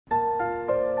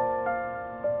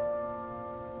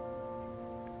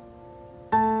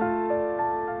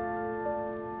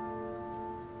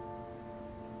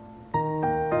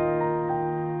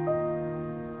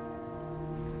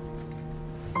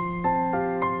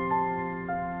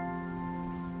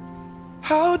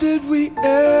How did we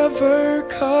ever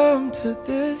come to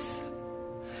this?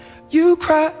 You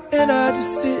cry and I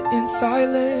just sit in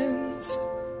silence.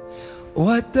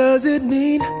 What does it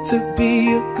mean to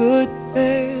be a good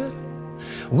man?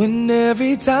 When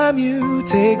every time you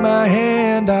take my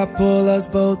hand, I pull us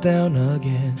both down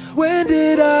again. When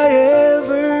did I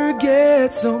ever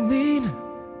get so mean?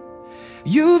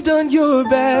 You've done your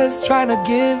best trying to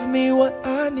give me what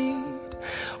I need.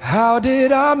 How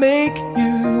did I make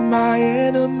you my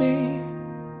enemy?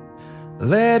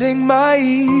 Letting my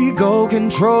ego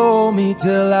control me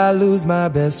till I lose my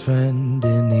best friend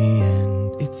in the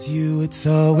end. It's you, it's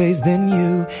always been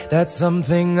you. That's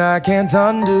something I can't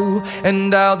undo.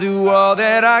 And I'll do all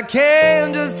that I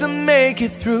can just to make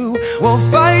it through. We'll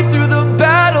fight through the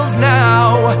battles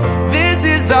now. This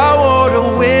is our war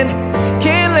to win.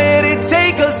 Can't let it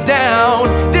take us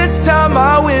down. This time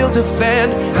I will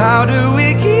defend. How do we